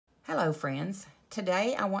Hello friends,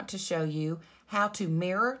 today I want to show you how to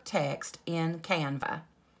mirror text in Canva.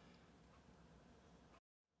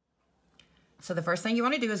 So the first thing you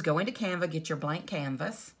want to do is go into Canva, get your blank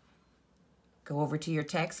canvas, go over to your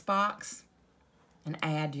text box and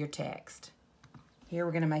add your text. Here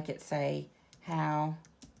we're going to make it say how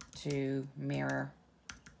to mirror.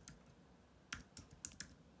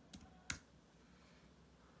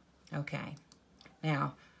 Okay,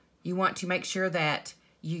 now you want to make sure that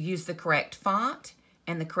you use the correct font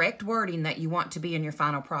and the correct wording that you want to be in your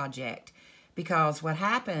final project, because what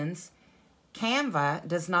happens, Canva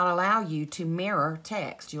does not allow you to mirror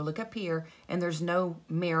text. You'll look up here and there's no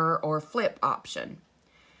mirror or flip option.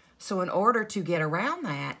 So in order to get around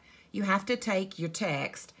that, you have to take your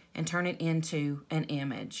text and turn it into an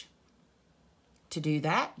image. To do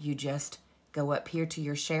that, you just go up here to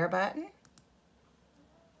your share button,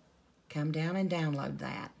 come down and download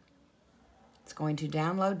that. It's going to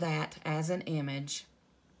download that as an image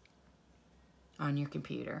on your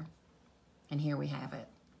computer. And here we have it.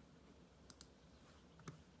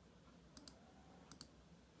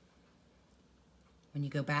 When you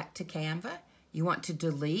go back to Canva, you want to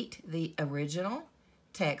delete the original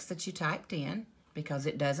text that you typed in because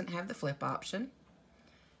it doesn't have the flip option.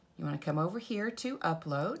 You want to come over here to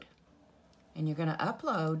upload, and you're going to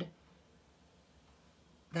upload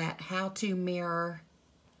that how to mirror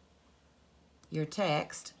your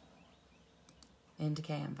text into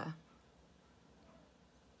Canva.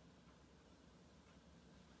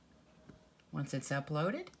 Once it's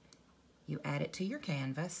uploaded, you add it to your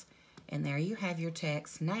canvas, and there you have your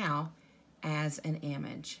text now as an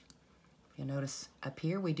image. You'll notice up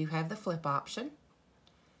here we do have the flip option.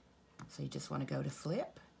 So you just want to go to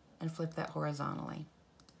flip and flip that horizontally.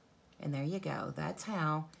 And there you go. That's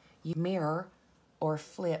how you mirror or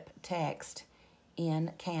flip text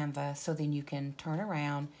in Canva, so then you can turn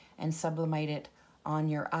around and sublimate it on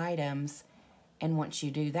your items, and once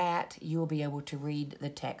you do that, you will be able to read the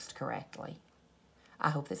text correctly. I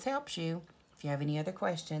hope this helps you. If you have any other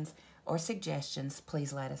questions or suggestions,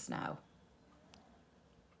 please let us know.